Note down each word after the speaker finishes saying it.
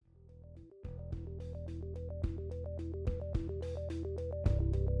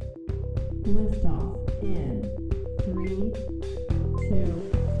Lift off in 3, 2,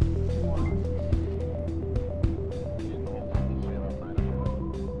 1.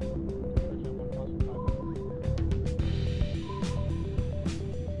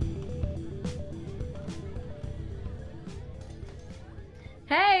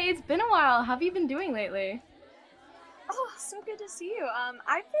 Hey, it's been a while. How have you been doing lately? Oh, so good to see you.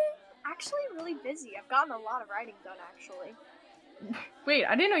 I've been actually really busy. I've gotten a lot of writing done, actually. Wait,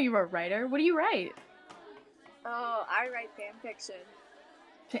 I didn't know you were a writer. What do you write? Oh, I write fan fiction.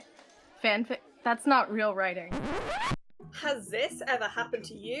 Fanfic? That's not real writing. Has this ever happened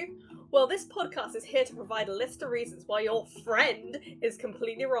to you? Well, this podcast is here to provide a list of reasons why your friend is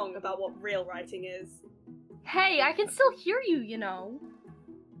completely wrong about what real writing is. Hey, I can still hear you, you know.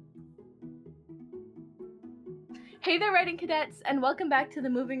 Hey there, writing cadets, and welcome back to the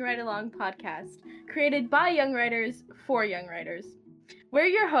Moving Right Along podcast, created by young writers for young writers. We're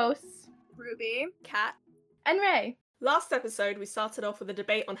your hosts, Ruby. Kat. and Ray. Last episode, we started off with a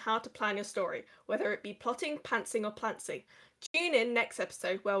debate on how to plan your story, whether it be plotting, pantsing, or plantsing. Tune in next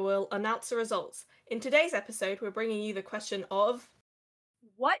episode where we'll announce the results. In today's episode, we're bringing you the question of...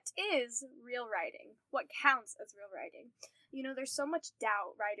 What is real writing? What counts as real writing? You know, there's so much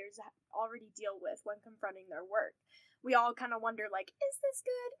doubt writers already deal with when confronting their work. We all kind of wonder, like, is this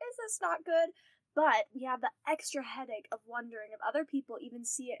good? Is this not good? But we have the extra headache of wondering if other people even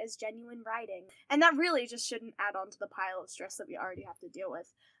see it as genuine writing. And that really just shouldn't add on to the pile of stress that we already have to deal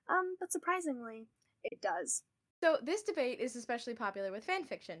with. But surprisingly, it does. So this debate is especially popular with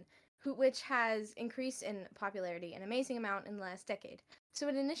fanfiction, which has increased in popularity an amazing amount in the last decade. So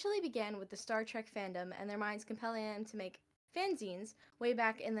it initially began with the Star Trek fandom and their minds compelling them to make fanzines way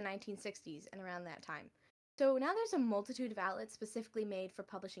back in the 1960s and around that time. So now there's a multitude of outlets specifically made for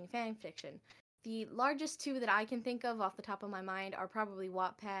publishing fanfiction. The largest two that I can think of off the top of my mind are probably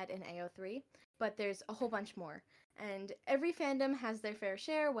Wattpad and AO3, but there's a whole bunch more. And every fandom has their fair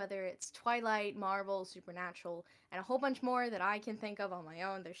share, whether it's Twilight, Marvel, Supernatural, and a whole bunch more that I can think of on my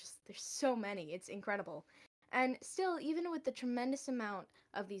own. There's so many. It's incredible. And still, even with the tremendous amount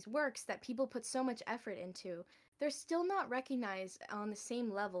of these works that people put so much effort into, they're still not recognized on the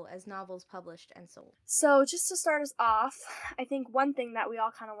same level as novels published and sold. So just to start us off, I think one thing that we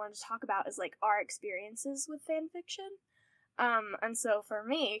all kind of wanted to talk about is like our experiences with fan fiction. And so for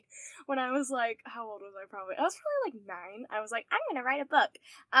me, when I was like, how old was I probably? I was probably like 9. I was like, I'm gonna write a book.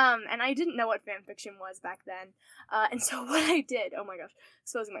 And I didn't know what fan fiction was back then. And so what I did, oh my gosh,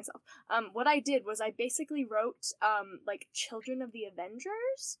 exposing myself. What I did was I basically wrote, like Children of the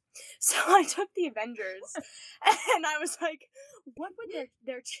Avengers. So I took the Avengers and I was like, what would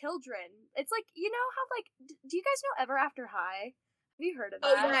their children? It's like, you know how like, do you guys know Ever After High? Have you heard of that?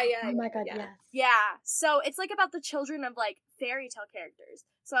 Oh, yeah. Oh my god, yeah. yes. Yeah, so it's like about the children of like fairy tale characters.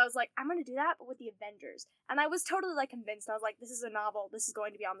 So I was like, I'm gonna do that, but with the Avengers. And I was totally like convinced. I was like, this is a novel. This is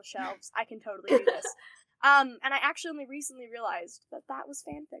going to be on the shelves. I can totally do this. And I actually only recently realized that was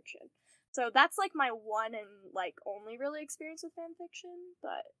fan fiction. So that's like my one and like only really experience with fan fiction.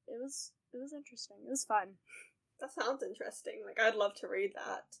 But it was interesting. It was fun. That sounds interesting. Like, I'd love to read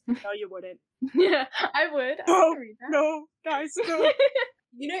that. No, you wouldn't. Yeah, I would. I would read that. No, guys, no.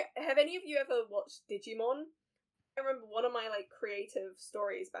 You know, have any of you ever watched Digimon? I remember one of my, like, creative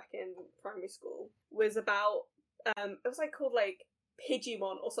stories back in primary school was about, it was, like, called, like,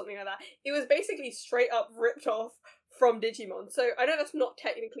 Pidgeymon or something like that. It was basically straight up ripped off from Digimon. So I know that's not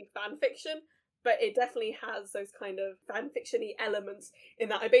technically fan fiction, but it definitely has those kind of fanfiction-y elements in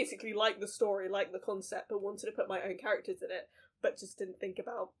that I basically like the story, like the concept, but wanted to put my own characters in it, but just didn't think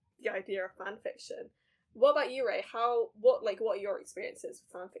about the idea of fanfiction. What about you, Ray? What are your experiences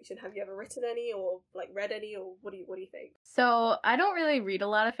with fanfiction? Have you ever written any, or like read any, or what do you think? So I don't really read a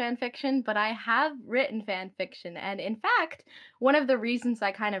lot of fan fiction, but I have written fan fiction, and in fact, one of the reasons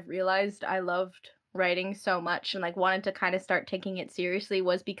I kind of realized I loved writing so much and like wanted to kind of start taking it seriously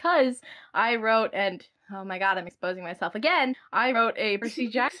was because I wrote, and oh my god, I'm exposing myself again, I wrote a Percy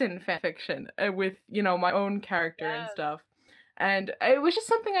Jackson fan fiction with, you know, my own character and stuff. And it was just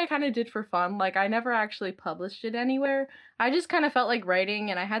something I kind of did for fun. Like, I never actually published it anywhere. I just kind of felt like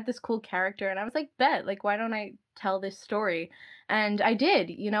writing, and I had this cool character, and I was like, bet, like, why don't I tell this story? And I did,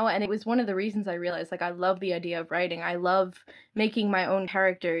 you know, and it was one of the reasons I realized, like, I love the idea of writing. I love making my own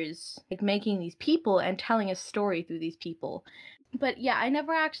characters, like, making these people and telling a story through these people. But yeah, I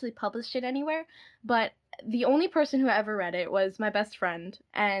never actually published it anywhere, but the only person who ever read it was my best friend.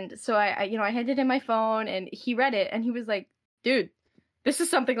 And so I you know, I had it in my phone, and he read it, and he was like, dude, this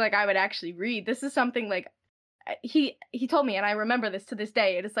is something like I would actually read. This is something like he told me, and I remember this to this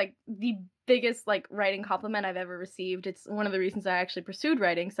day. It is like the biggest like writing compliment I've ever received. It's one of the reasons I actually pursued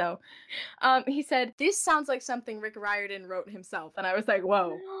writing. So, he said, "This sounds like something Rick Riordan wrote himself," and I was like,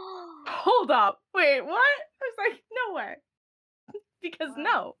 "Whoa, hold up, wait, what?" I was like, "No way," because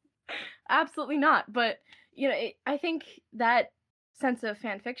no, absolutely not. But I think that sense of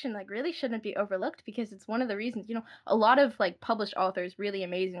fan fiction like really shouldn't be overlooked because it's one of the reasons a lot of like published authors, really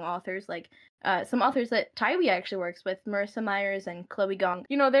amazing authors, like some authors that Taiwi actually works with, Marissa Myers and Chloe Gong,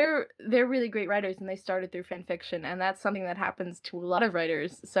 they're really great writers and they started through fan fiction, and that's something that happens to a lot of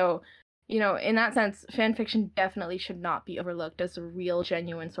writers. So in that sense, fan fiction definitely should not be overlooked as a real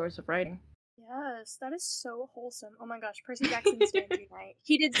genuine source of writing. Yes, that is so wholesome. Oh my gosh, Percy Jackson's Stanley Knight.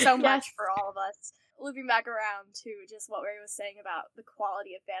 He did so much for all of us. Looping back around to just what Ray was saying about the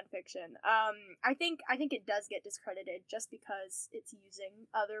quality of fan fiction. I think it does get discredited just because it's using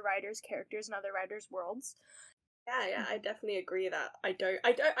other writers' characters and other writers' worlds. Yeah, I definitely agree that I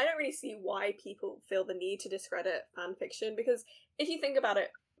don't really see why people feel the need to discredit fan fiction, because if you think about it,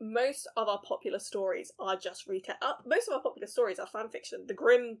 most of our popular stories are just most of our popular stories are fan fiction. The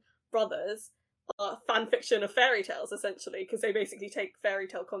Grimm brothers are fan fiction of fairy tales, essentially, because they basically take fairy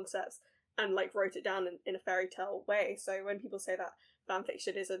tale concepts and like wrote it down in a fairy tale way. So when people say that fan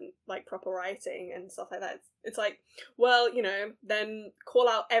fiction isn't like proper writing and stuff like that, it's like, well, then call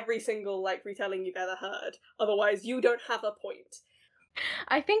out every single like retelling you've ever heard, otherwise you don't have a point.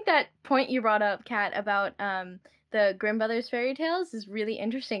 I think that point you brought up, Kat, about the Grimm Brothers fairy tales is really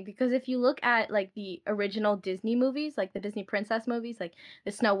interesting, because if you look at like the original Disney movies, like the Disney princess movies, like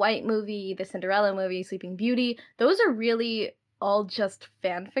the Snow White movie, the Cinderella movie, Sleeping Beauty, those are really all just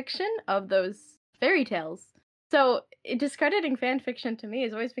fan fiction of those fairy tales. So discrediting fan fiction to me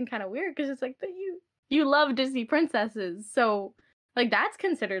has always been kind of weird, because it's like that you love Disney princesses, so like that's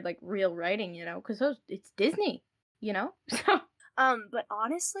considered like real writing, because it's Disney, so. But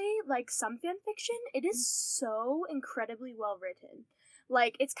honestly, like some fan fiction, it is so incredibly well written.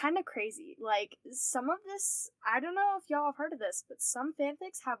 Like, it's kind of crazy. Like, some of this, I don't know if y'all have heard of this, but some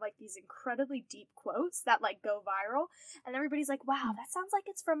fanfics have, like, these incredibly deep quotes that, like, go viral, and everybody's like, wow, that sounds like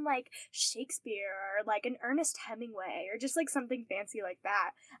it's from, like, Shakespeare, or, like, an Ernest Hemingway, or just, like, something fancy like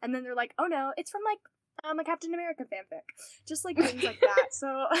that. And then they're like, oh no, it's from, like, a Captain America fanfic. Just, like, things like that. So,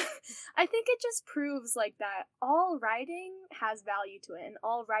 I think it just proves, like, that all writing has value to it, and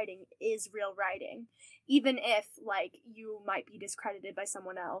all writing is real writing. Even if, like, you might be discredited by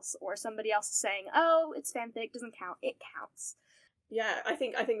someone else, or somebody else is saying, oh, it's fanfic, doesn't count. It counts. Yeah, I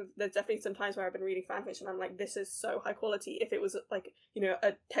think there's definitely some times where I've been reading fanfiction and I'm like, this is so high quality. If it was, like,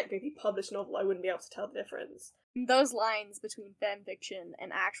 a technically published novel, I wouldn't be able to tell the difference. Those lines between fanfiction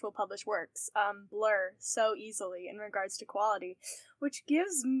and actual published works blur so easily in regards to quality, which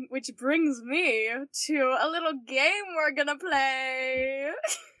brings me to a little game we're gonna play.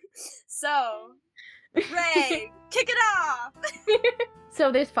 So, Ray, kick it off!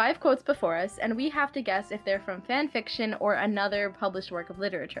 So there's 5 quotes before us, and we have to guess if they're from fan fiction or another published work of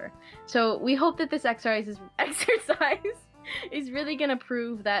literature. So we hope that this exercise is really going to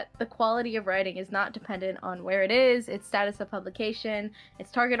prove that the quality of writing is not dependent on where it is, its status of publication,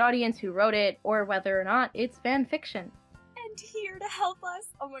 its target audience, who wrote it, or whether or not it's fan fiction. And here to help us,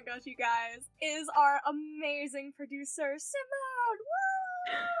 oh my gosh, you guys, is our amazing producer, Simone!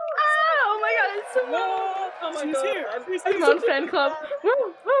 Woo! Oh my god, it's Simone! Oh my She's god, here. Simone fan club. Woo,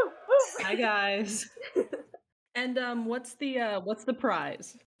 woo, woo. Hi guys. And what's the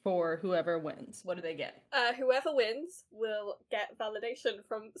prize for whoever wins? What do they get? Whoever wins will get validation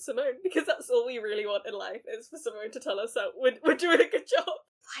from Simone, because that's all we really want in life, is for Simone to tell us that we're doing a good job.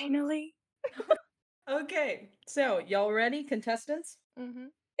 Finally. Okay, so y'all ready, contestants? Mm-hmm.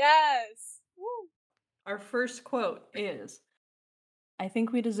 Yes! Woo! Our first quote is, "I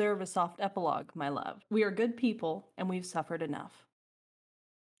think we deserve a soft epilogue, my love. We are good people, and we've suffered enough."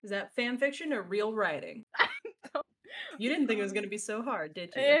 Is that fan fiction or real writing? You didn't think it was going to be so hard,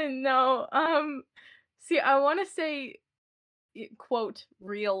 did you? No. See, I want to say, quote,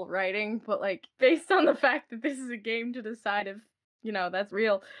 real writing, but like based on the fact that this is a game to decide if that's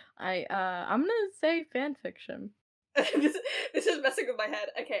real, I'm gonna say fan fiction. this is messing with my head.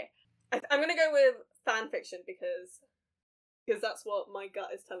 Okay, I'm gonna go with fan fiction because that's what my gut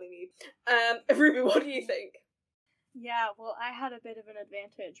is telling me. Ruby, what do you think? Yeah, well, I had a bit of an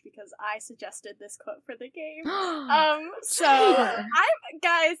advantage because I suggested this quote for the game. So Cheater.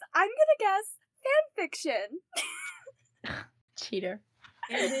 I'm gonna guess fan fiction. Cheater.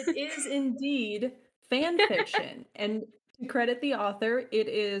 And it is indeed fan fiction. And to credit the author, it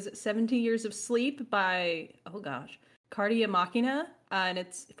is 17 Years of Sleep by, oh gosh, Cardia Machina, and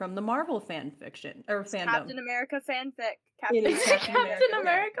it's from the Marvel fan fiction or It's fandom. Captain America fanfic. It is Captain Captain America.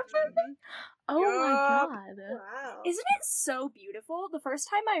 America fanfic? Oh my Yup. god. Wow. Isn't it so beautiful? The first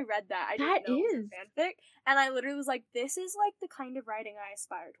time I read that, I That didn't know it was is. a fanfic, and I literally was like, "This is like the kind of writing I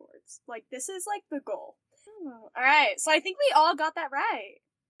aspire towards. Like, this is like the goal." All right, so I think we all got that right.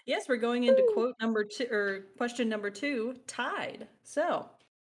 Yes, we're going into Woo. quote number 2 or question number 2, tied. So,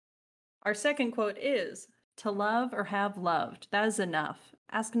 our second quote is, "To love or have loved, that is enough.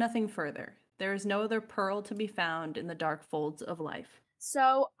 Ask nothing further. There is no other pearl to be found in the dark folds of life."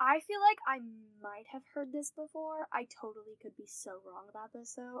 So I feel like I might have heard this before. I totally could be so wrong about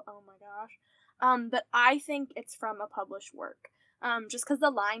this though. Oh my gosh. But I think it's from a published work. Just because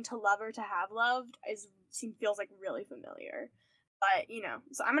the line "to love or to have loved" feels like really familiar. But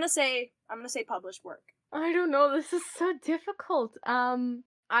so I'm gonna say published work. I don't know. This is so difficult.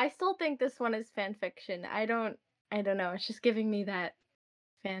 I still think this one is fan fiction. I don't know. It's just giving me that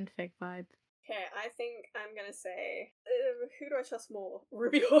fanfic vibe. Okay, I think I'm gonna say, who do I trust more,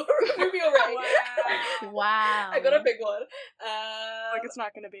 Ruby or Ray? Wow. I got a big one. Like it's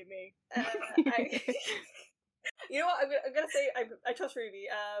not gonna be me. You know what? I'm gonna say I trust Ruby.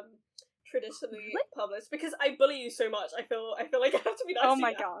 Traditionally Really? published, because I bully you so much. I feel like I have to be nice. Oh to my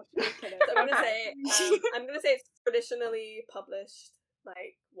you now. gosh. I'm kidding. So I'm gonna Okay. say I'm gonna say it's traditionally published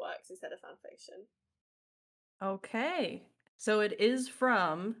like works instead of fanfiction. Okay. So it is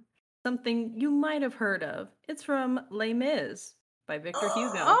from something you might have heard of. It's from Les Mis by Victor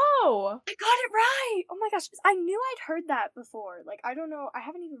Hugo. Oh. I got it right! Oh my gosh, I knew I'd heard that before. Like, I don't know, I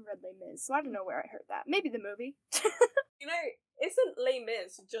haven't even read Les Mis, so I don't know where I heard that. Maybe the movie. You know, isn't Les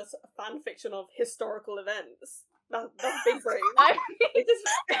Mis just a fan fiction of historical events? That's big brain. I It just-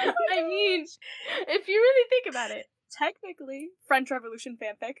 I mean, if you really think about it, Technically, French Revolution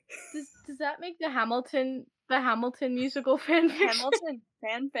fanfic. does that make the Hamilton musical fanfiction? Hamilton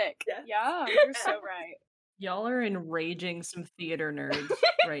fanfic. Yeah. Yeah, you're so right. Y'all are enraging some theater nerds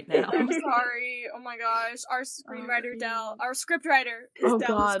right now. I'm sorry. Oh my gosh. Our screenwriter Dell, our scriptwriter Oh,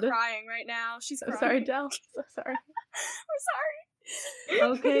 Dell God. is crying right now. She's So crying. sorry, Del. So sorry. I'm sorry.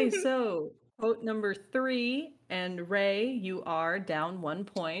 Okay, so quote number 3, and Ray, you are down 1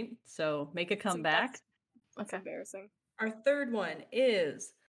 point, so make a comeback. That's Okay. embarrassing. Our third one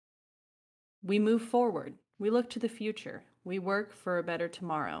is, "We move forward. We look to the future. We work for a better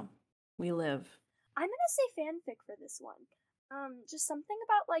tomorrow. We live." I'm gonna say fanfic for this one. Just something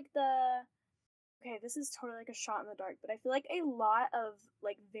about like okay, this is totally like a shot in the dark, but I feel like a lot of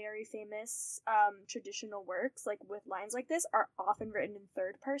like very famous traditional works, like with lines like this, are often written in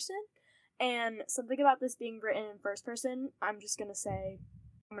third person. And something about this being written in first person, I'm gonna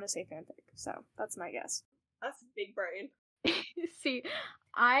say fanfic. So that's my guess. That's big brain. See,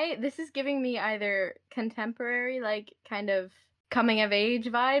 this is giving me either contemporary, like kind of coming of age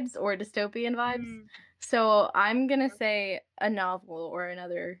vibes, or dystopian vibes. Mm. So I'm gonna say a novel or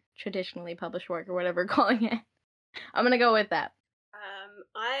another traditionally published work or whatever we're calling it. I'm gonna go with that.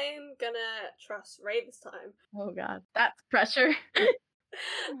 I'm gonna trust Ray this time. Oh god, that's pressure.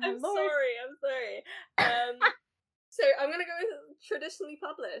 I'm Lord. sorry. So I'm gonna go with traditionally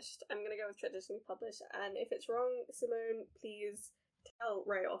published. And if it's wrong, Simone, please tell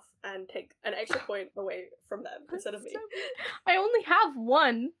Ray off and take an extra point away from them instead of me. So I only have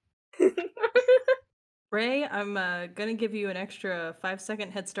one. Ray, I'm gonna give you an extra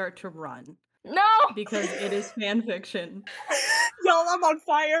 5-second head start to run, No. because it is fan fiction. Y'all, I'm on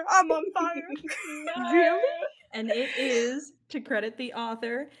fire. No. Really? And it is, to credit the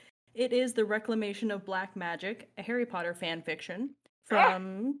author, it is The Reclamation of Black Magic, a Harry Potter fan fiction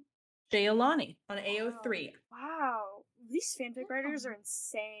from Jay Alani on AO3. Wow, these fanfic writers are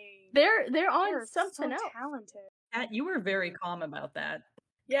insane. They're on They're something so else. talented. Kat, you were very calm about that.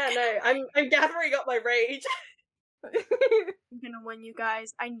 Yeah, no, I'm gathering up my rage. I'm gonna win, you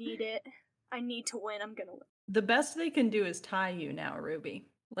guys. I need it. I need to win. I'm gonna win. The best they can do is tie you now, Ruby.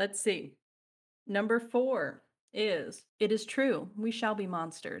 Let's see. Number 4 is, "It is true, we shall be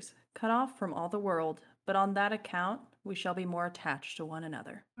monsters, cut off from all the world, but on that account, we shall be more attached to one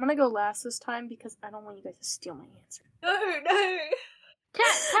another." I'm gonna go last this time because I don't want you guys to steal my answer. No.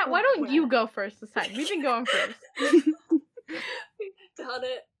 Kat, why don't you go first this time? We've been going first. Darn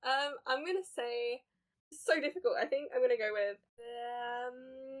it. I'm gonna say, it's so difficult. I think I'm gonna go with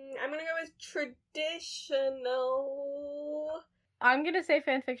traditional. I'm gonna say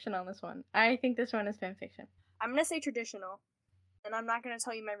fanfiction on this one. I think this one is fanfiction. I'm gonna say traditional, and I'm not gonna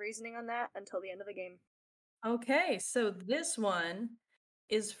tell you my reasoning on that until the end of the game. Okay, so this one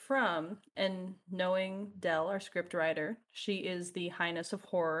is from, and knowing Dell, our scriptwriter, she is the Highness of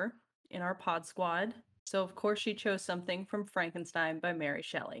Horror in our pod squad. So, of course, she chose something from Frankenstein by Mary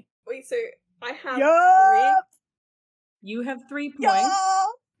Shelley. Wait, so I have Yup! You have 3 Y'all! points.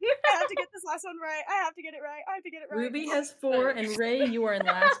 I have to get this last one right. I have to get it right. Ruby has 4, and Ray, you are in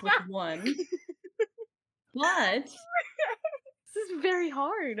last with 1. But This is very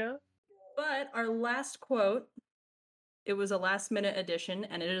hard. our last quote, it was a last-minute addition,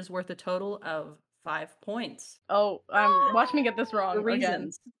 and it is worth a total of 5 points. Oh, watch me get this wrong For again.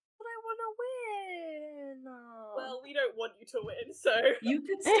 reasons. But I want to win. Well, we don't want you to win, so You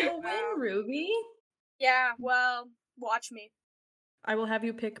could still win, Ruby. Yeah, well, watch me. I will have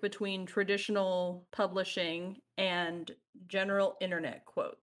you pick between traditional publishing and general internet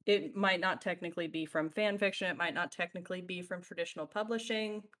quote. It might not technically be from fan fiction, it might not technically be from traditional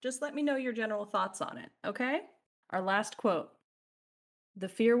publishing. Just let me know your general thoughts on it, okay? Our last quote. The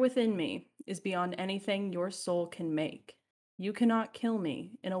fear within me is beyond anything your soul can make. You cannot kill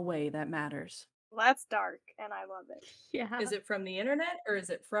me in a way that matters. Well, that's dark, and I love it. Yeah. Is it from the internet or is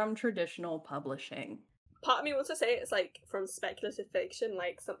it from traditional publishing? part of me wants to say it's like from speculative fiction,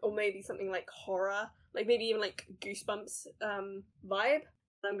 like or maybe something like horror, like maybe even like Goosebumps vibe.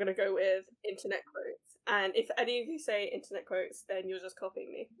 I'm gonna go with internet quotes. And if any of you say internet quotes, then you're just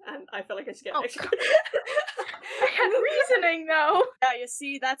copying me, and I feel like I should get Oh. extra. I had reasoning though. Yeah, you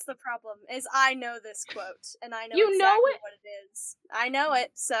see, that's the problem, is I know this quote, and I know You know exactly it? what it is. I know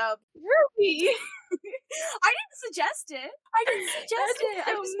it, so... Ruby. I didn't suggest it! I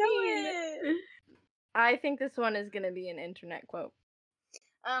just know it! I think this one is gonna be an internet quote.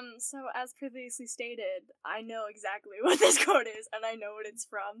 So as previously stated, I know exactly what this quote is, and I know what it's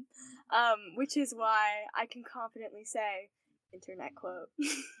from. Which is why I can confidently say, internet quote.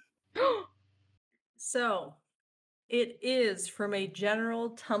 So, it is from a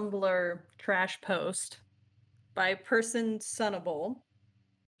general Tumblr trash post by Person Sunnable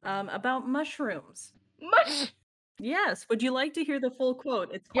about mushrooms. Much. Yes, would you like to hear the full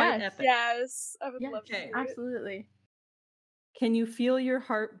quote? It's quite Yes. epic. Yes, I would Yeah, love to okay, hear it. Absolutely. Can you feel your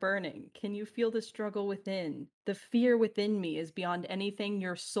heart burning? Can you feel the struggle within? The fear within me is beyond anything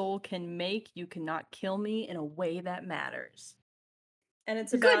your soul can make. You cannot kill me in a way that matters. And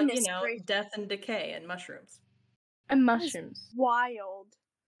it's about, Goodness gracious. death and decay and mushrooms. And That is mushrooms. Wild.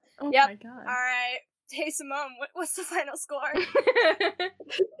 Oh Yep. my god. Alright, hey Simone, what's the final score?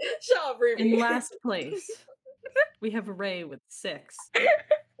 Shut up, Ruby. In last place, we have Ray with 6.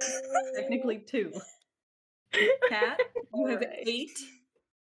 Technically 2. Kat, you have Alright. 8.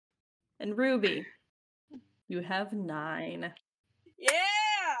 And Ruby, you have 9. Yeah!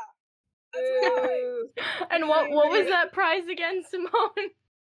 That's right! Ooh. And what was that prize again, Simone?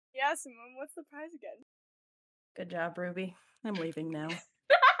 Yeah, Simone, what's the prize again? Good job, Ruby. I'm leaving now.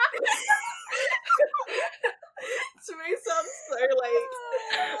 Simone sounds so like.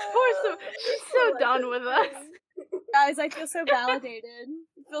 Poor she's so done with us. Guys, I feel so validated.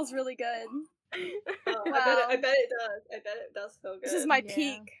 It feels really good. Oh, Wow. I bet it does. I bet it does feel good. This is my Yeah.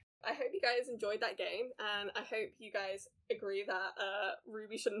 peak. I hope you guys enjoyed that game, and I hope you guys agree that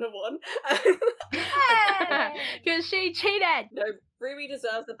Ruby shouldn't have won. Because she cheated. No, Ruby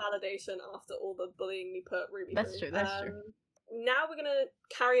deserves the validation after all the bullying we put Ruby That's through. true, that's true. Now we're gonna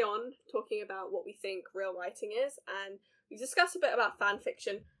carry on talking about what we think real writing is, and we discussed a bit about fan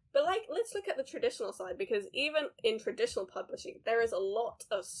fiction, but let's look at the traditional side, because even in traditional publishing, there is a lot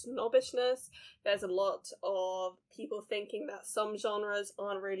of snobbishness. There's a lot of people thinking that some genres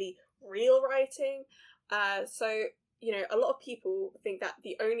aren't really real writing. So a lot of people think that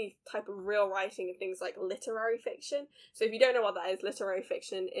the only type of real writing are things like literary fiction. So if you don't know what that is, literary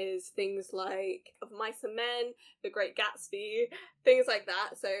fiction is things like Of Mice and Men, The Great Gatsby, things like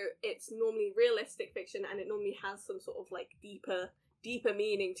that. So it's normally realistic fiction, and it normally has some sort of deeper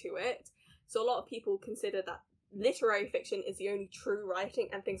meaning to it. So a lot of people consider that literary fiction is the only true writing,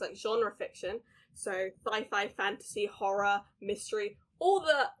 and things like genre fiction, so sci-fi, fantasy, horror, mystery, all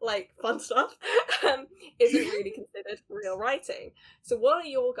the fun stuff, isn't really considered real writing. So what are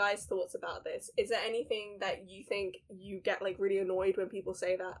your guys' thoughts about this? Is there anything that you think you get really annoyed when people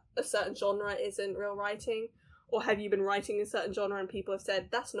say that a certain genre isn't real writing? Or have you been writing a certain genre and people have said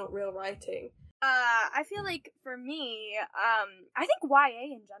that's not real writing? I feel like for me, I think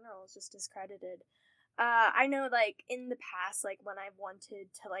YA in general is just discredited. I know, in the past, when I've wanted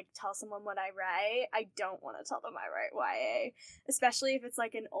to, tell someone what I write, I don't want to tell them I write YA, especially if it's,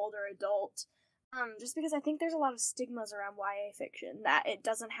 an older adult, just because I think there's a lot of stigmas around YA fiction, that it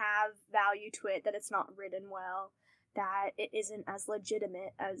doesn't have value to it, that it's not written well, that it isn't as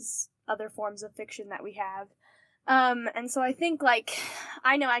legitimate as other forms of fiction that we have. And so I think,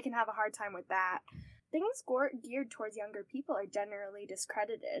 I know I can have a hard time with that. Things geared towards younger people are generally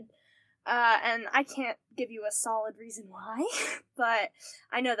discredited. And I can't give you a solid reason why, but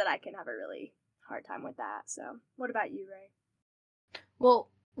I know that I can have a really hard time with that. So, what about you, Ray? Well,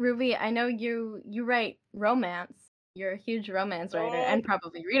 Ruby, I know you write romance. You're a huge romance writer and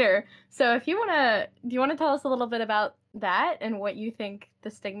probably reader. So do you wanna tell us a little bit about that and what you think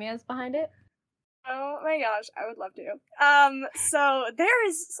the stigma is behind it? Oh my gosh, I would love to. So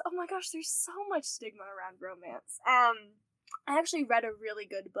oh my gosh, there's so much stigma around romance. I actually read a really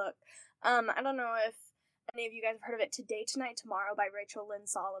good book. I don't know if any of you guys have heard of it, Today, Tonight, Tomorrow by Rachel Lynn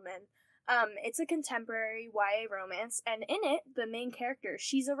Solomon. It's a contemporary YA romance, and in it, the main character,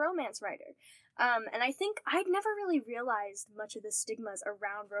 she's a romance writer. And I think I'd never really realized much of the stigmas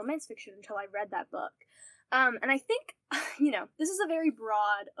around romance fiction until I read that book. And I think, this is a very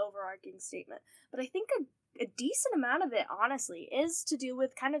broad, overarching statement, but I think a decent amount of it, honestly, is to do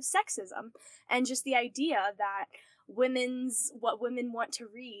with kind of sexism and just the idea that what women want to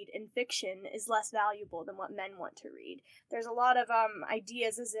read in fiction is less valuable than what men want to read. There's a lot of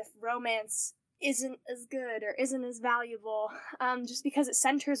ideas as if romance isn't as good or isn't as valuable just because it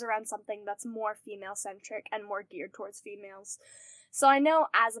centers around something that's more female-centric and more geared towards females. So I know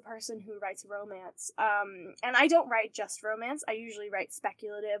as a person who writes romance, and I don't write just romance, I usually write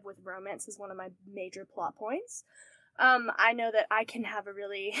speculative with romance as one of my major plot points. I know that I can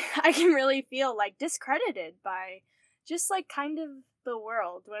really feel like discredited by just like kind of the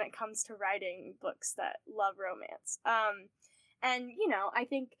world when it comes to writing books that love romance. And I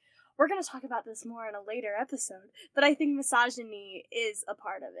think we're going to talk about this more in a later episode, but I think misogyny is a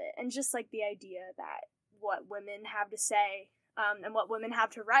part of it. And just like the idea that what women have to say and what women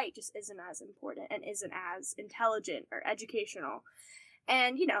have to write just isn't as important and isn't as intelligent or educational.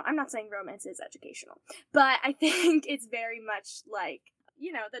 And, I'm not saying romance is educational, but I think it's very much like,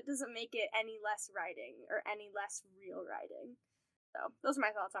 that doesn't make it any less writing or any less real writing. So, those are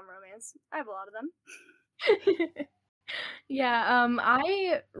my thoughts on romance. I have a lot of them. Yeah,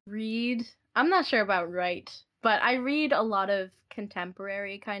 I'm not sure about write, but I read a lot of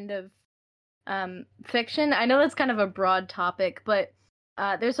contemporary kind of fiction. I know that's kind of a broad topic, but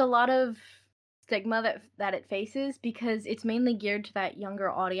there's a lot of stigma that it faces because it's mainly geared to that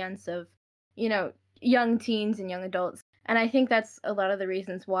younger audience of, young teens and young adults. And I think that's a lot of the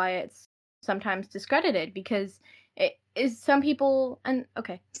reasons why it's sometimes discredited because it is some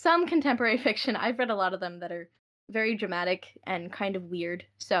contemporary fiction, I've read a lot of them that are very dramatic and kind of weird.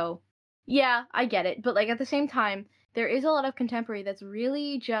 So, yeah, I get it. But like at the same time, there is a lot of contemporary that's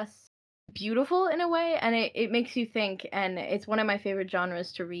really just beautiful in a way, and it makes you think, and it's one of my favorite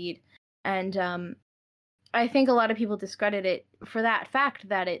genres to read. And I think a lot of people discredit it for that fact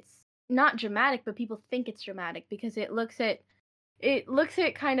that it's not dramatic, but people think it's dramatic because it looks at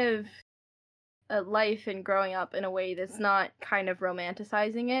kind of life and growing up in a way that's not kind of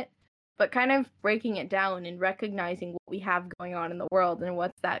romanticizing it, but kind of breaking it down and recognizing what we have going on in the world and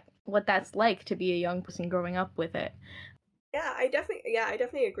what that's like to be a young person growing up with it. Yeah, I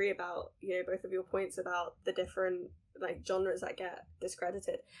definitely agree about, both of your points about the different like genres that get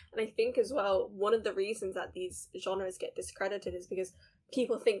discredited. And I think as well, one of the reasons that these genres get discredited is because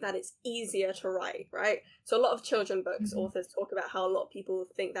people think that it's easier to write, right? So a lot of children books authors talk about how a lot of people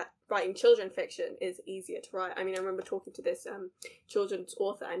think that writing children fiction is easier to write. I mean, I remember talking to this children's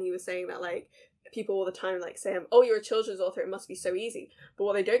author, and he was saying that like people all the time like say, oh, you're a children's author, it must be so easy. But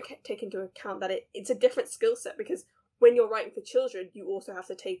what they don't take into account that it's a different skill set, because when you're writing for children, you also have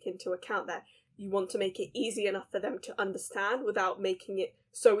to take into account that you want to make it easy enough for them to understand without making it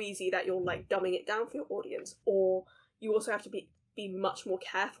so easy that you're like dumbing it down for your audience. Or you also have to be much more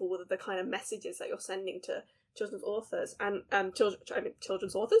careful with the kind of messages that you're sending to children's authors and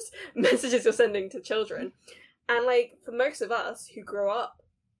children's authors messages you're sending to children. And like for most of us who grow up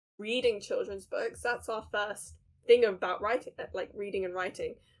reading children's books, that's our first thing about writing, like reading and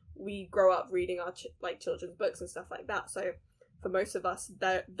writing. We grow up reading our children's books and stuff like that. So for most of us,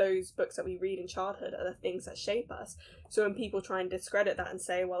 those books that we read in childhood are the things that shape us. So when people try and discredit that and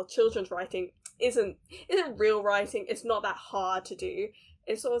say, well, children's writing isn't real writing, it's not that hard to do,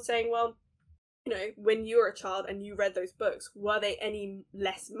 it's sort of saying, well, when you were a child and you read those books, were they any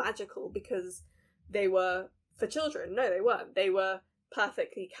less magical because they were for children? No, they weren't. They were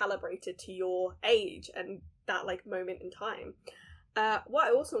perfectly calibrated to your age and that like moment in time. What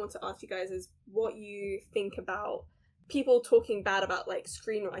I also want to ask you guys is what you think about people talking bad about like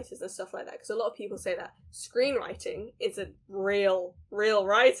screenwriters and stuff like that, because a lot of people say that screenwriting isn't real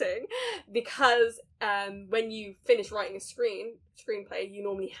writing, because when you finish writing a screenplay, you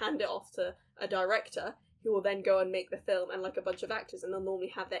normally hand it off to a director who will then go and make the film, and like a bunch of actors, and they'll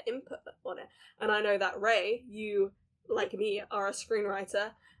normally have their input on it. And I know that Ray, you like me, are a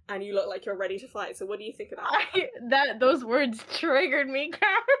screenwriter, and you look like you're ready to fight. So what do you think about Those words triggered me,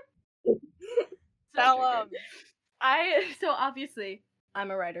 Karen. Tell 'em. So obviously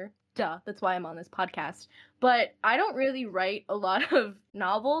I'm a writer. Duh, that's why I'm on this podcast. But I don't really write a lot of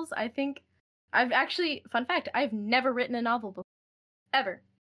novels. I think fun fact, I've never written a novel before. Ever.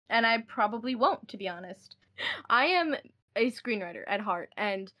 And I probably won't, to be honest. I am a screenwriter at heart,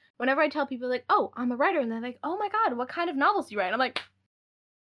 and whenever I tell people, like, oh, I'm a writer, and they're like, oh my god, what kind of novels do you write? And I'm like,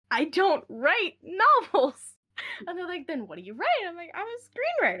 I don't write novels. And they're like, then what do you write? I'm like, I'm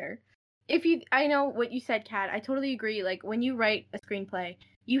a screenwriter. I know what you said, Kat, I totally agree. Like, when you write a screenplay,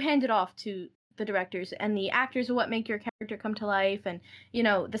 you hand it off to the directors, and the actors are what make your character come to life, and, you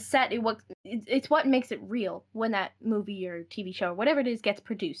know, the set, it's what makes it real when that movie or TV show or whatever it is gets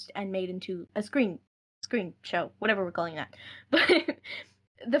produced and made into a screen show, whatever we're calling that. But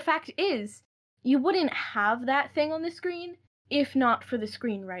the fact is, you wouldn't have that thing on the screen if not for the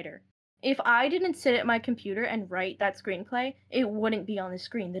screenwriter. If I didn't sit at my computer and write that screenplay, it wouldn't be on the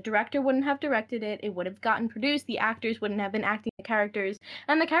screen. The director wouldn't have directed it, it would have gotten produced, the actors wouldn't have been acting the characters,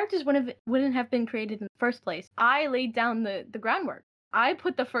 and the characters wouldn't have been created in the first place. I laid down the groundwork. I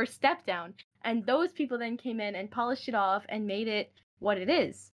put the first step down, and those people then came in and polished it off and made it what it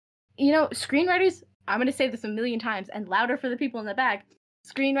is. You know, screenwriters, I'm going to say this a million times and louder for the people in the back,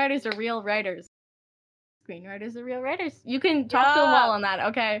 screenwriters are real writers. Screenwriters are real writers. You can talk to the wall on that,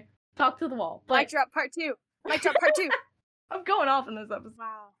 okay? Talk to the wall. Mic drop part 2. Mic drop part 2. I'm going off in this episode.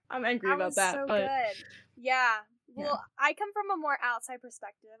 Wow. I'm angry That about was that. so but good. Yeah. Well, I come from a more outside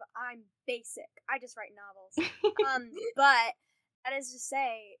perspective. I'm basic. I just write novels. But that is to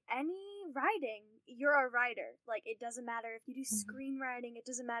say, any writing, you're a writer. Like, it doesn't matter if you do screenwriting, it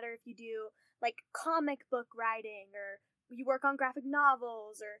doesn't matter if you do, like, comic book writing, or you work on graphic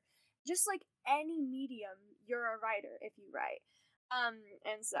novels, or just, like, any medium, you're a writer if you write.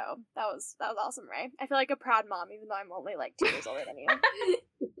 And so, that was awesome, Ray. I feel like a proud mom, even though I'm only, like, 2 years older than you.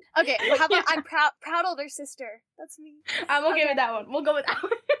 Okay, how about I'm proud older sister? That's me. I'm okay with that one. We'll go with that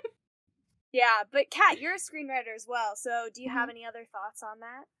one. Yeah, but Kat, you're a screenwriter as well, so do you have any other thoughts on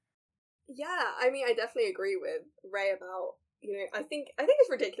that? Yeah, I mean, I definitely agree with Ray about, you know, I think it's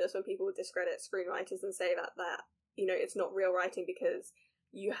ridiculous when people discredit screenwriters and say that, you know, it's not real writing because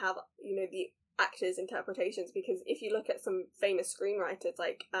you have, you know, the actors' interpretations, because if you look at some famous screenwriters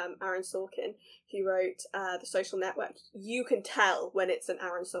like Aaron Sorkin, who wrote The Social Network, you can tell when it's an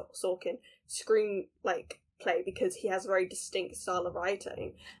Aaron Sorkin play because he has a very distinct style of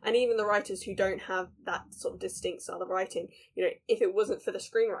writing. And even the writers who don't have that sort of distinct style of writing, you know, if it wasn't for the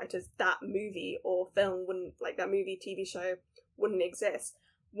screenwriters, that movie or film wouldn't, like that movie, TV show wouldn't exist.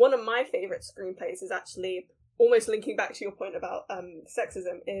 One of my favourite screenplays is actually, almost linking back to your point about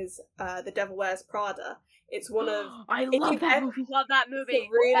sexism, is The Devil Wears Prada. It's one of... I love that movie. Love that movie.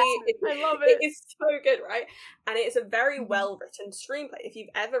 I love it. It is so good, right? And it's a very well-written screenplay. If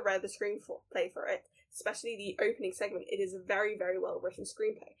you've ever read the screenplay for it, especially the opening segment, it is a very, very well-written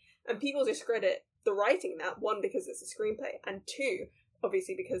screenplay. And people discredit the writing in that, one, because it's a screenplay, and two,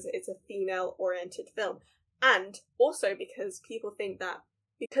 obviously because it's a female-oriented film. And also because people think that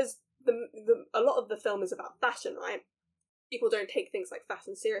because a lot of the film is about fashion, right? People don't take things like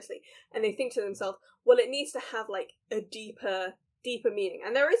fashion seriously, and they think to themselves, well, it needs to have like a deeper meaning,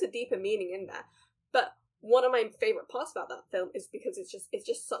 and there is a deeper meaning in there. But one of my favorite parts about that film is because it's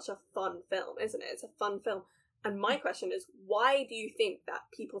just such a fun film, isn't it? It's a fun film. And my question is, why do you think that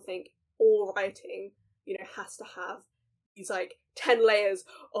people think all writing, you know, has to have these like 10 layers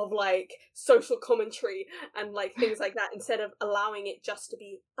of like social commentary and like things like that, instead of allowing it just to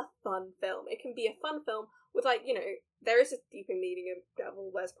be a fun film? It can be a fun film with, like, you know, there is a deeper meaning in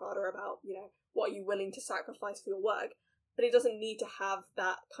Devil Wears Prada about, you know, what are you willing to sacrifice for your work, but it doesn't need to have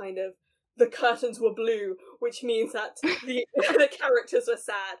that kind of the curtains were blue, which means that the characters were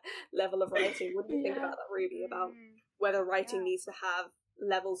sad level of writing. What do you think about that, Ruby, about whether writing needs to have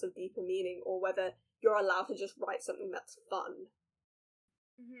levels of deeper meaning, or whether you're allowed to just write something that's fun?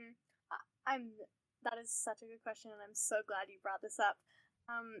 That is such a good question, and I'm so glad you brought this up.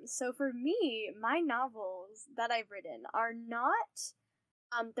 So for me, my novels that I've written are not,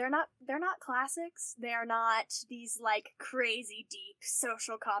 they're not classics. They are not these like crazy deep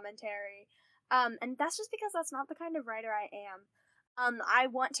social commentary. And that's just because that's not the kind of writer I am. I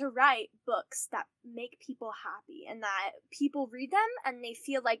want to write books that make people happy, and that people read them and they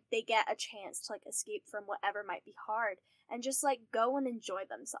feel like they get a chance to like escape from whatever might be hard and just like go and enjoy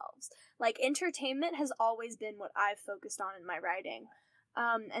themselves. Like, entertainment has always been what I've focused on in my writing.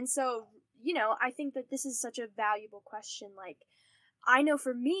 And so, you know, I think that this is such a valuable question. Like, I know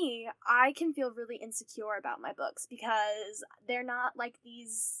for me, I can feel really insecure about my books because they're not like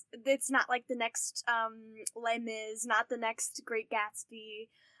these. It's not like the next Les Mis, not the next Great Gatsby,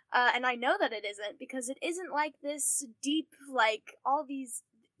 and I know that it isn't because it isn't like this deep, like all these.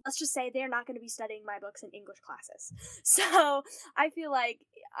 Let's just say they're not going to be studying my books in English classes. So I feel like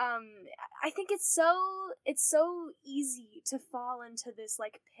I think it's so easy to fall into this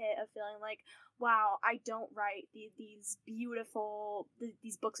like pit of feeling like, wow, I don't write these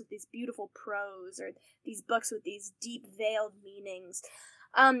these books with these beautiful prose or these books with these deep veiled meanings.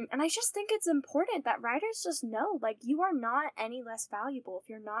 And I just think it's important that writers just know, like, you are not any less valuable if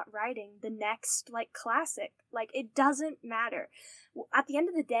you're not writing the next, like, classic. Like, it doesn't matter. At the end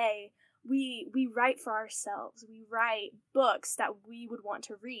of the day, we write for ourselves. We write books that we would want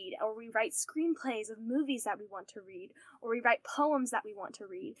to read, or we write screenplays of movies that we want to read, or we write poems that we want to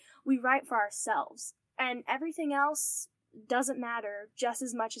read. We write for ourselves. And everything else doesn't matter just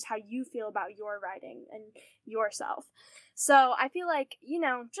as much as how you feel about your writing and yourself. So I feel like,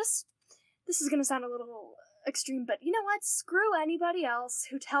 just, this is going to sound a little extreme, but you know what? Screw anybody else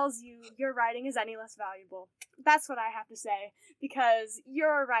who tells you your writing is any less valuable. That's what I have to say, because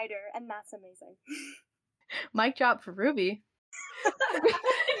you're a writer, and that's amazing. Mic drop for Ruby.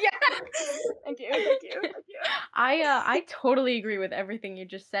 Yeah. Thank you. I totally agree with everything you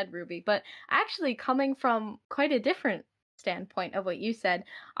just said, Ruby, but actually coming from quite a different standpoint of what you said,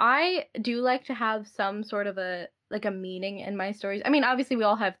 I do like to have some sort of a meaning in my stories. I mean, obviously we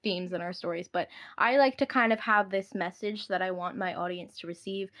all have themes in our stories, but I like to kind of have this message that I want my audience to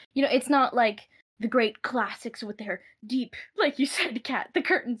receive. It's not like the great classics with their deep, like you said, Kat, the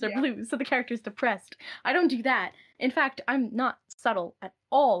curtains are blue, so the character's depressed. I don't do that. In fact, I'm not subtle at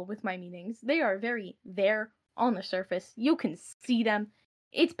all with my meanings. They are very there on the surface. You can see them.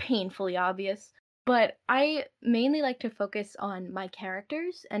 It's painfully obvious. But I mainly like to focus on my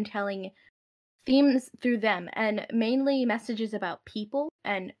characters and telling themes through them, and mainly messages about people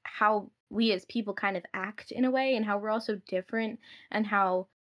and how we as people kind of act in a way, and how we're also different, and how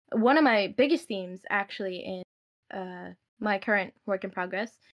one of my biggest themes actually in my current work in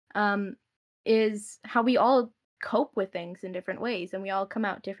progress is how we all cope with things in different ways, and we all come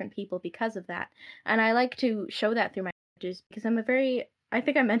out different people because of that. And I like to show that through my images because I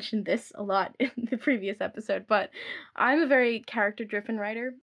think I mentioned this a lot in the previous episode, but I'm a very character-driven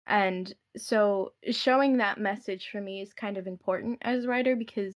writer. And so showing that message for me is kind of important as a writer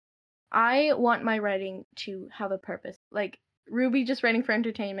because I want my writing to have a purpose. Like Ruby just writing for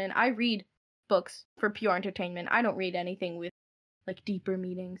entertainment. I read books for pure entertainment. I don't read anything with like deeper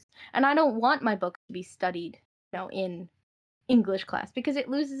meanings. And I don't want my books to be studied, in English class because it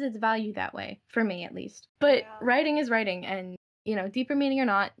loses its value that way, for me at least. But writing is writing, and deeper meaning or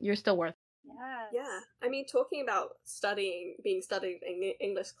not, you're still worth it. Yes. Yeah, I mean, talking about being studied in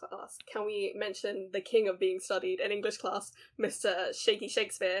English class, can we mention the king of being studied in English class, Mr. Shaky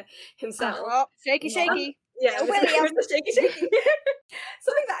Shakespeare himself? Oh, shaky. Yeah, William. Mr. Shaky.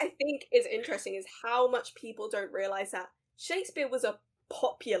 Something that I think is interesting is how much people don't realize that Shakespeare was a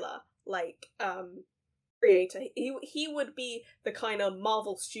popular, creator. He would be the kind of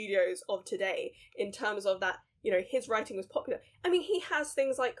Marvel Studios of today in terms of that. His writing was popular. I mean, he has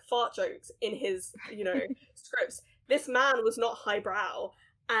things like fart jokes in his, scripts. This man was not highbrow.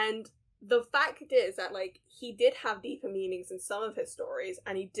 And the fact is that, he did have deeper meanings in some of his stories,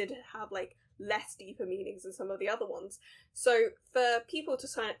 and he did have, less deeper meanings in some of the other ones. So for people to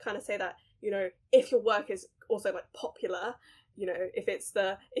kind of say that, if your work is also, popular,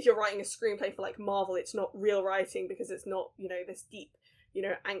 if you're writing a screenplay for, Marvel, it's not real writing because it's not, this deep,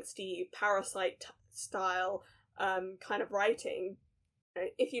 angsty parasite style kind of writing.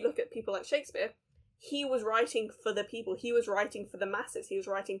 If you look at people like Shakespeare, he was writing for the people, he was writing for the masses, he was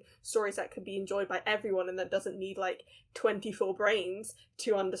writing stories that could be enjoyed by everyone and that doesn't need 24 brains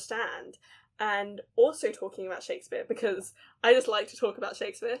to understand. And also talking about Shakespeare, because I just like to talk about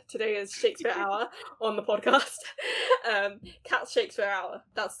Shakespeare. Today is Shakespeare Hour on the podcast. Kat's Shakespeare Hour,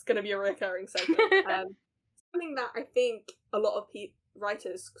 that's going to be a recurring segment. Something that I think a lot of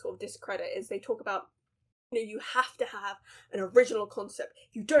writers sort of discredit is they talk about, you have to have an original concept.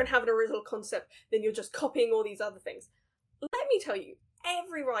 If you don't have an original concept, then you're just copying all these other things. Let me tell you,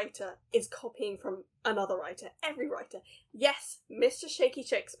 every writer is copying from another writer. Every writer. Yes, Mr. Shaky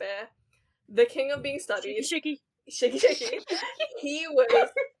Shakespeare, the king of being studied. Shaky. He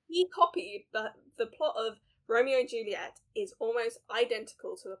copied the plot of Romeo and Juliet is almost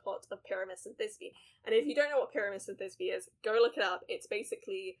identical to the plot of Pyramus and Thisbe. And if you don't know what Pyramus and Thisbe is, go look it up. It's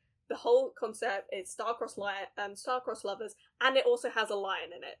basically the whole concept. It's star-crossed lovers, and it also has a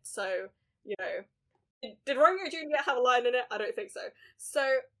lion in it. So, Did Romeo and Juliet have a line in it? I don't think so.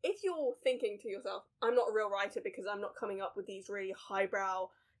 So if you're thinking to yourself, I'm not a real writer because I'm not coming up with these really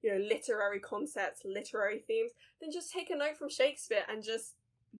highbrow, literary concepts, literary themes, then just take a note from Shakespeare and just,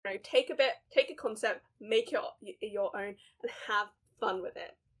 take a concept, make it your own, and have fun with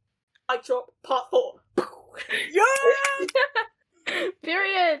it. Mic drop, part 4. Yeah!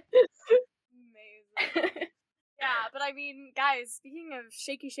 Period. Amazing. Yeah, but I mean, guys, speaking of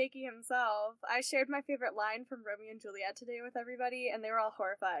Shaky himself, I shared my favorite line from Romeo and Juliet today with everybody, and they were all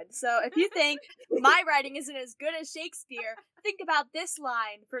horrified. So if you think my writing isn't as good as Shakespeare, think about this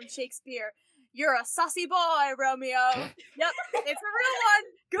line from Shakespeare. You're a sussy boy, Romeo. Yep, it's a real one.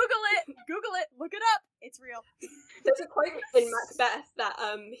 Google it, look it up. It's real. There's a quote in Macbeth that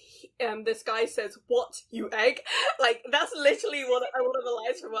this guy says, "What, you egg?" Like, that's literally one of the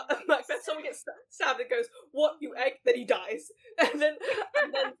lines from Macbeth. Someone gets stabbed and goes, "What, you egg?" Then he dies. and then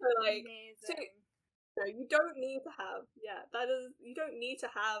so like, Amazing. so you don't need to have you don't need to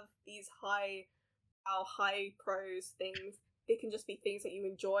have these high prose things. It can just be things that you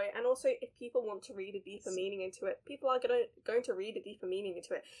enjoy, and also if people want to read a deeper meaning into it, people are going to read a deeper meaning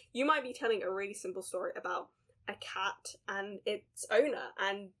into it. You might be telling a really simple story about a cat and its owner,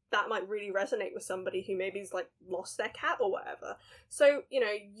 and that might really resonate with somebody who maybe's like lost their cat or whatever. So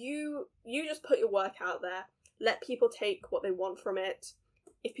you just put your work out there, let people take what they want from it.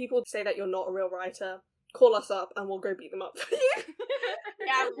 If people say that you're not a real writer, call us up and we'll go beat them up for you.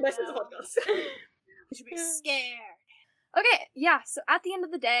 Yeah, Listen to the podcast. You should be scared. Okay, yeah, so at the end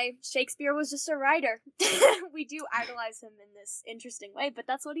of the day, Shakespeare was just a writer. We do idolize him in this interesting way, but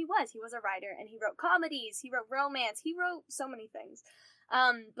that's what he was. He was a writer, and he wrote comedies, he wrote romance, he wrote so many things.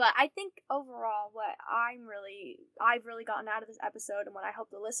 But I think overall what I've really gotten out of this episode, and what I hope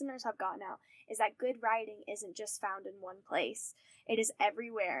the listeners have gotten out, is that good writing isn't just found in one place. It is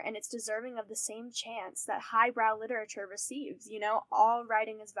everywhere, and it's deserving of the same chance that highbrow literature receives. All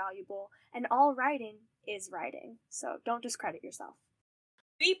writing is valuable, and all writing is writing. So don't discredit yourself.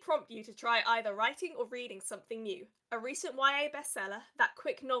 We prompt you to try either writing or reading something new. A recent YA bestseller, that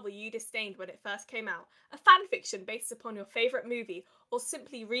quick novel you disdained when it first came out, a fanfiction based upon your favourite movie, or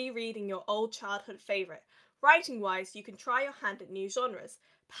simply rereading your old childhood favourite. Writing-wise, you can try your hand at new genres.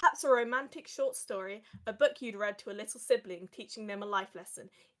 Perhaps a romantic short story, a book you'd read to a little sibling teaching them a life lesson,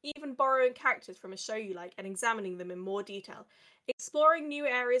 even borrowing characters from a show you like and examining them in more detail. Exploring new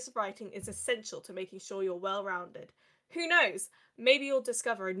areas of writing is essential to making sure you're well-rounded. Who knows? Maybe you'll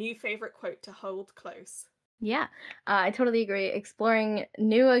discover a new favourite quote to hold close. Yeah, I totally agree. Exploring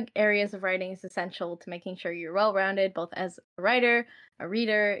new areas of writing is essential to making sure you're well-rounded, both as a writer, a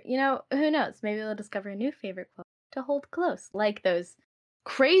reader. Who knows? Maybe you'll discover a new favorite quote to hold close, like those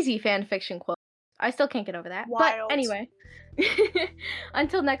crazy fan fiction quotes. I still can't get over that. Wild. But anyway,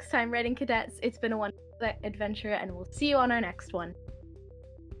 until next time, Writing Cadets, it's been a wonderful adventure, and we'll see you on our next one.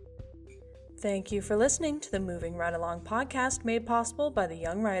 Thank you for listening to the Moving Right Along podcast made possible by the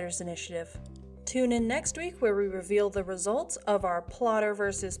Young Writers Initiative. Tune in next week where we reveal the results of our Plotter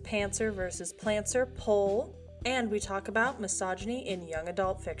versus Pantser versus Plantser poll, and we talk about misogyny in young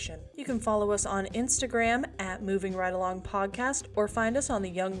adult fiction. You can follow us on Instagram at Moving Right Along Podcast, or find us on the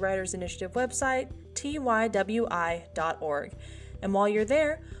Young Writers Initiative website, tywi.org. And while you're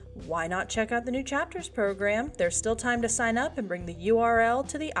there, why not check out the new chapters program? There's still time to sign up and bring the URL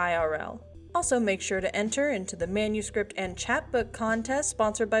to the IRL. Also, make sure to enter into the manuscript and chapbook contest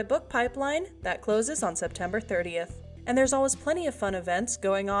sponsored by Book Pipeline that closes on September 30th. And there's always plenty of fun events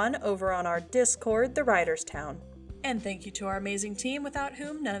going on over on our Discord, The Writers Town. And thank you to our amazing team without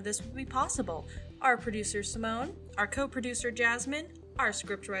whom none of this would be possible. Our producer Simone, our co-producer Jasmine, our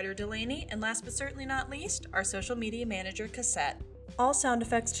scriptwriter Delaney, and last but certainly not least, our social media manager Cassette. All sound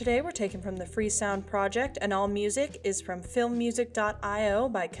effects today were taken from the Free Sound Project, and all music is from filmmusic.io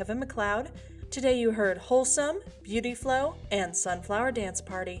by Kevin MacLeod. Today you heard Wholesome, Beauty Flow, and Sunflower Dance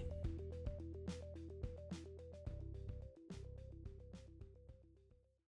Party.